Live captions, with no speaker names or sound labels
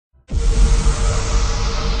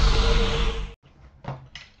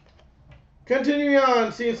Continuing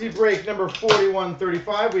on, CNC break number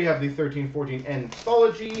 4135, we have the 1314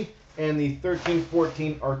 Anthology and the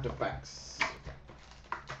 1314 Artifacts.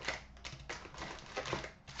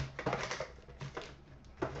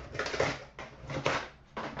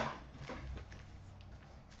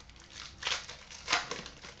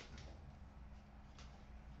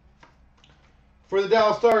 For the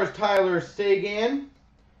Dallas Stars, Tyler Seguin,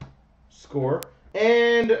 score.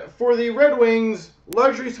 And for the Red Wings,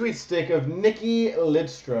 luxury sweet stick of Nikki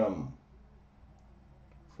Lidstrom.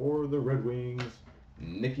 For the Red Wings,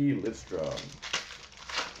 Nikki Lidstrom.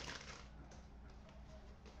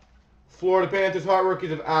 Florida Panthers hot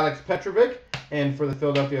rookies of Alex Petrovic. And for the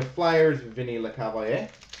Philadelphia Flyers, Vinny Lecavalier.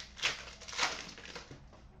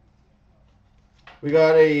 We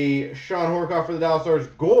got a Sean Horcoff for the Dallas Stars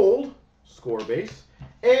gold score base.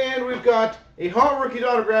 And we've got a hot rookie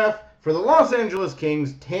autograph for the Los Angeles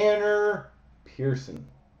Kings, Tanner Pearson.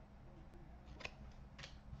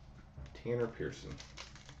 Tanner Pearson.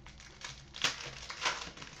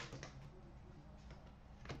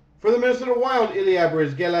 For the Minnesota Wild, Ilya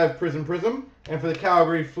Bryzgelev Prism. And for the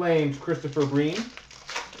Calgary Flames, Christopher Breen.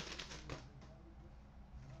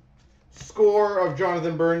 Score of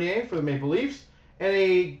Jonathan Bernier for the Maple Leafs. And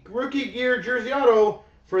a rookie gear jersey auto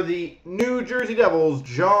for the New Jersey Devils,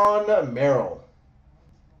 John Merrill.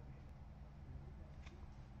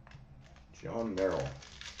 John Merrill.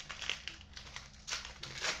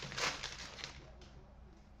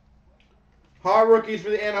 Hot rookies for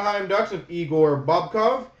the Anaheim Ducks of Igor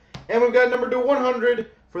Bobkov. And we've got number 2/100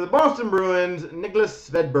 for the Boston Bruins, Nicholas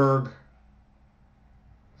Svedberg.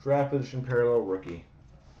 Draft position parallel rookie.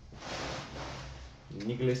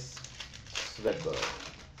 Nicholas Svedberg.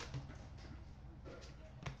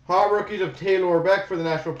 Hot rookies of Taylor Beck for the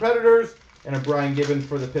Nashville Predators. And a Brian Gibbons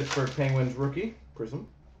for the Pittsburgh Penguins rookie, Prism.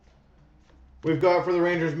 We've got for the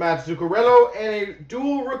Rangers, Matt Zuccarello, and a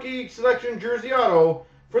dual rookie selection jersey auto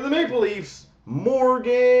for the Maple Leafs,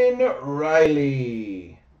 Morgan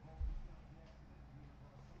Riley.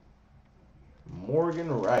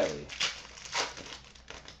 Morgan Riley.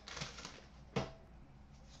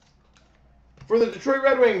 For the Detroit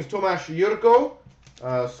Red Wings, Tomas Jurko,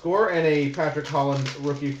 score, and a Patrick Holland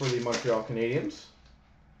rookie for the Montreal Canadiens.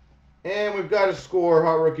 And we've got a score,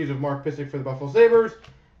 hot rookies of Mark Pysyk for the Buffalo Sabres.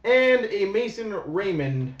 And a Mason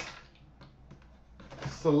Raymond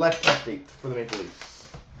select update for the Maple Leafs.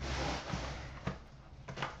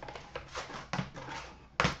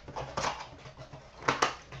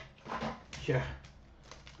 Yeah.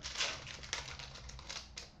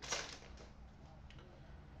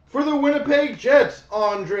 For the Winnipeg Jets,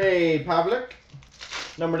 Andre Pavlik,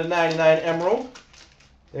 number 299 Emerald.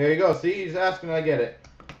 There you go. See, he's asking, I get it.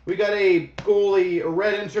 We got a goalie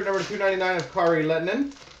red insert number 299 of Kari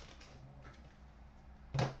Lehtinen.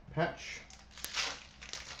 Patch.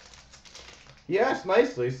 Yes,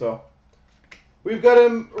 nicely so. We've got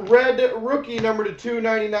a red rookie number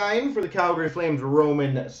 299 for the Calgary Flames,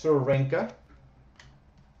 Roman Cervenka.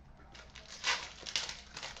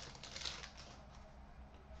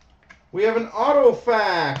 We have an auto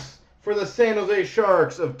fax for the San Jose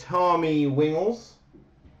Sharks of Tommy Wingels.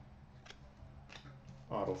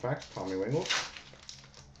 Auto fax, Tommy Wingels.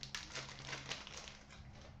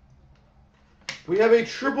 We have a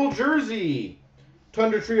triple jersey.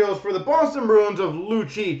 Tundra Trios for the Boston Bruins of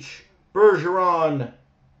Lucic, Bergeron,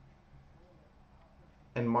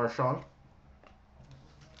 and Marchand.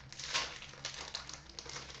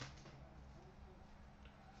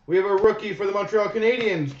 We have a rookie for the Montreal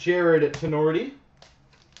Canadiens, Jared Tenorti.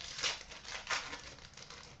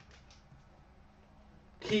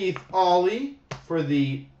 Keith Ollie for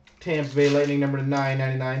the Tampa Bay Lightning, number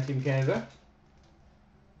 999, Team Canada.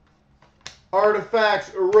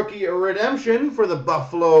 Artifacts rookie redemption for the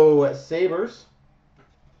Buffalo Sabres.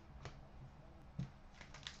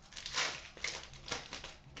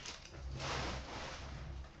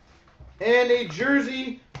 And a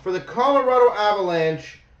jersey for the Colorado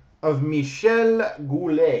Avalanche of Michel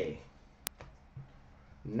Goulet.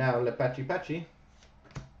 Now Le Patchy Patchy.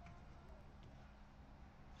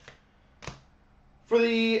 For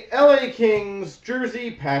the LA Kings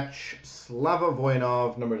jersey patch, Slava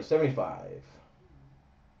Voinov, number 75.